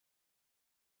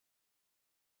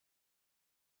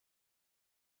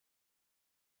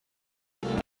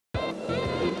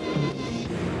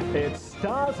It's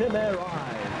stars in their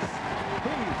eyes.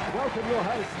 Please welcome your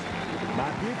host,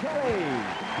 Matthew Kelly.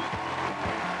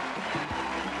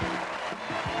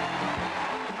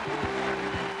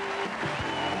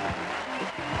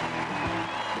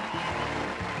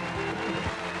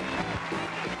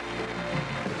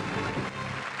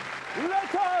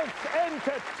 Let us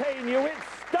entertain you. It's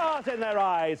stars in their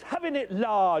eyes, having it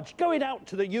large, going out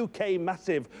to the UK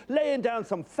Massive, laying down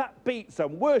some fat beats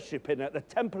and worshipping at the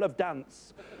Temple of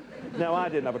Dance. No, I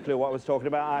didn't have a clue what I was talking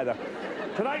about either.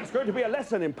 Tonight's going to be a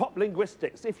lesson in pop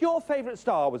linguistics. If your favourite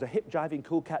star was a hip-jiving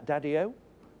cool cat daddy-o,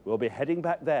 we'll be heading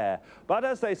back there. But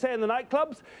as they say in the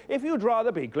nightclubs, if you'd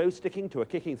rather be glow-sticking to a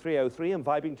kicking 303 and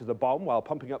vibing to the bomb while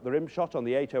pumping up the rim shot on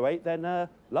the 808, then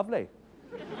lovely.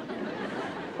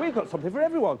 We've got something for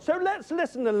everyone. So let's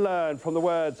listen and learn from the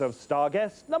words of star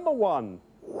guest number 1.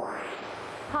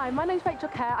 Hi, my name's Rachel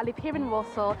Kerr. I live here in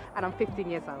Warsaw and I'm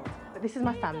 15 years old. This is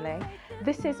my family.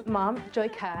 This is Mum, Joy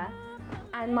Kerr,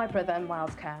 and my brother,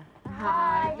 Miles Kerr.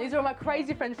 Hi. These are all my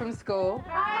crazy friends from school.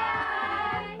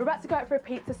 Hi. We're about to go out for a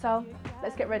pizza, so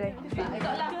let's get ready.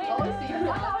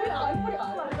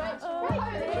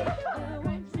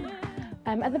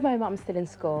 At the moment, I'm still in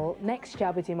school. Next year,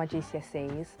 I'll be doing my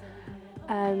GCSEs.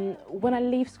 When I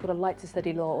leave school, I'd like to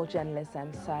study law or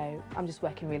journalism, so I'm just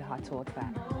working really hard towards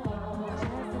that.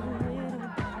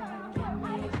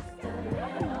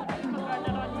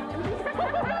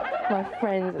 My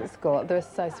friends at school, they were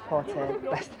so supportive,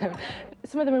 bless them.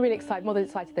 Some of them are really excited, more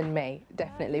excited than me,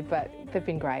 definitely, but they've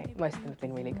been great. Most of them have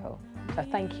been really cool, so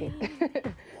thank you.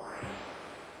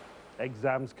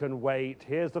 Exams can wait.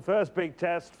 Here's the first big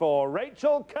test for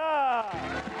Rachel Kerr.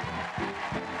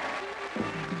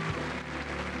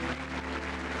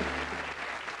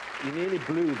 You nearly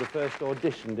blew the first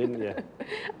audition, didn't you?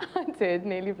 I did,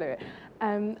 nearly blew it.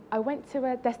 I went to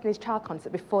a Destiny's Child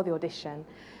concert before the audition,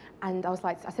 and I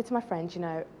said to my friend, you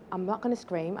know, I'm not going to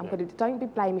scream. Don't be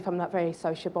blame me if I'm not very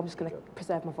sociable. I'm just going to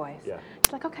preserve my voice. Yeah.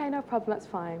 She's like, okay, no problem, that's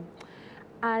fine.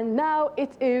 And now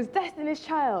it is Destiny's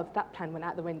Child. That plan went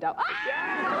out the window.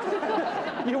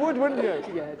 Yeah! You would, wouldn't you?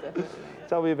 Yeah, definitely.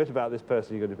 Tell me a bit about this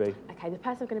person you're going to be. Okay, the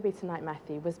person I'm going to be tonight,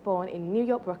 Matthew, was born in New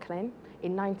York, Brooklyn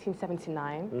in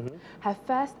 1979. Mm-hmm. Her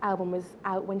first album was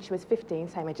out when she was 15,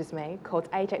 same age as me, called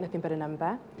Age Ain't Nothing But a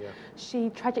Number. Yeah.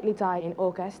 She tragically died in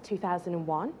August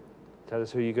 2001. Tell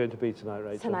us who you're going to be tonight,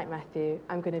 Rachel. Tonight, Matthew,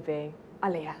 I'm going to be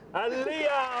Aaliyah.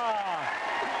 Aaliyah!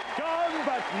 Gone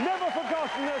but never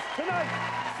forgotten us tonight.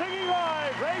 Singing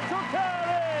live, Rachel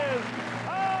Kerr is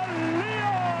Aaliyah!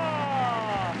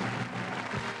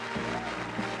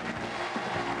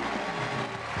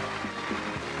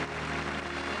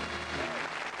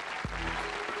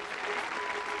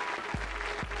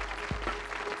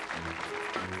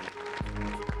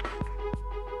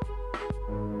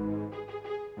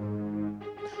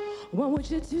 What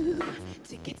would you do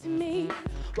to get to me?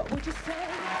 What would you say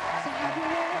to have you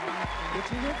in? Would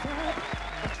you give up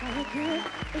or try again?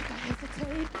 If I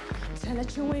hesitate to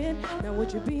let you in, now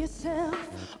would you be yourself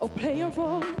or play a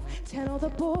role? Tell all the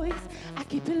boys I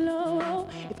keep it low.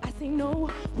 If I say no,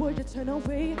 would you turn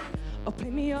away or play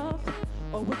me off?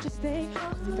 Or would you stay?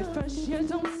 'Cause if at first you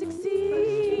don't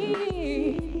succeed,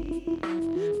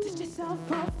 dust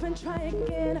yourself off and try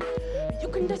again. You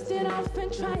can dust it off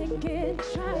and try again,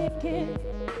 try again.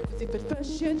 'Cause if at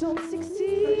first you don't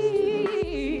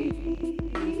succeed,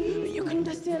 you can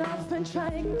dust it off and try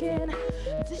again.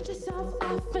 Dust yourself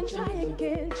off and try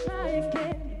again, try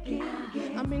again.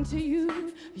 I'm into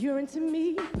you, you're into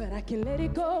me, but I can let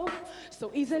it go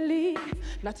so easily.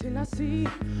 Not till I see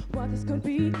what this could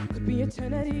be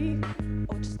eternity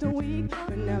or just a week.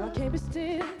 But now I can't be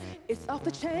still, it's off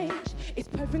the change. It's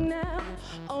perfect now,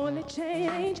 only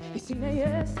change. This ain't a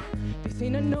yes, this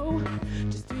ain't a no.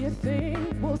 Just do your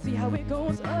thing, we'll see how it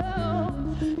goes. Oh,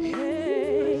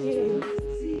 hey,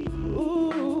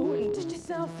 ooh, dust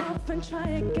yourself off and try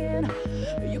again.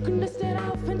 You can dust it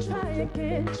off and try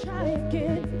again, try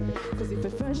again. 'Cause if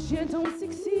at first you don't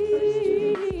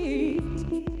succeed,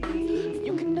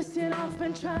 you can dust it off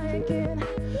and try again.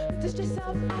 Dust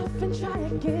yourself off and try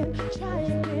again, try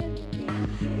again.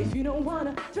 If you don't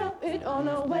wanna throw it all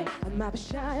away, I might be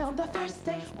shy on the first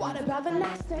day. What about the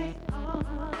next day?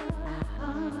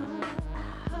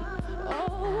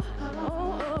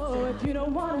 Oh, if you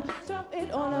don't wanna throw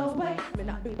it all away, may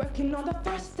not be working on the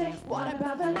first day. What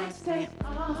about the next day?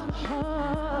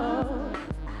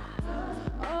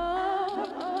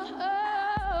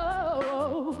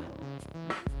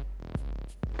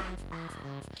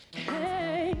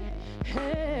 Hey,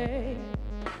 hey.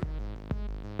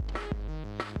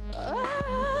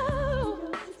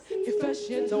 Oh, if first first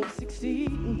you don't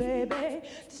succeed, baby,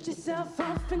 dust yourself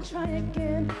off and try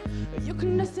again. You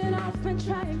can dust it off and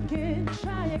try again,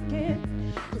 try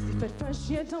again. Cause if at first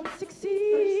you don't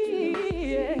succeed,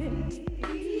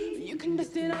 you can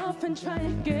dust it off and try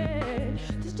again.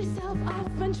 Dust yourself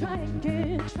off and try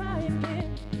again, try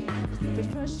again. Cause if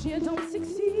at first you don't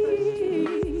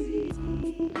succeed,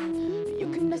 you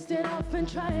can dust it off and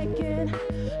try again.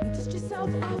 Dust yourself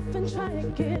off and try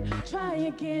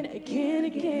again, again,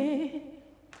 again.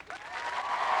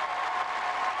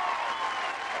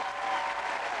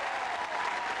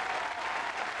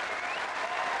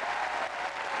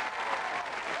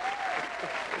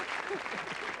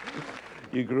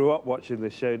 You grew up watching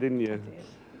this show, didn't you? I did.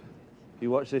 You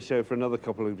watch this show for another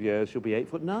couple of years, you'll be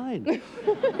 8'9".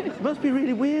 It must be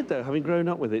really weird, though, having grown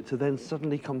up with it, to then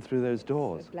suddenly come through those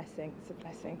doors. It's a blessing, it's a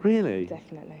blessing. Really?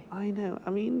 Definitely. I know. I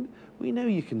mean, we know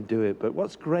you can do it, but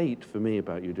what's great for me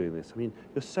about you doing this, I mean,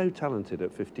 you're so talented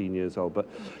at 15 years old, but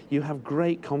you have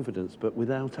great confidence, but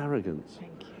without arrogance.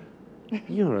 Thank you.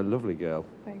 You're a lovely girl.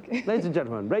 Thank you. Ladies and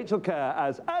gentlemen, Rachel Kerr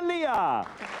as Aaliyah.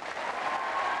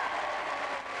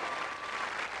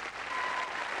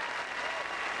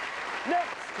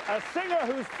 Next, a singer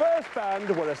whose first band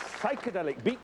were a psychedelic beat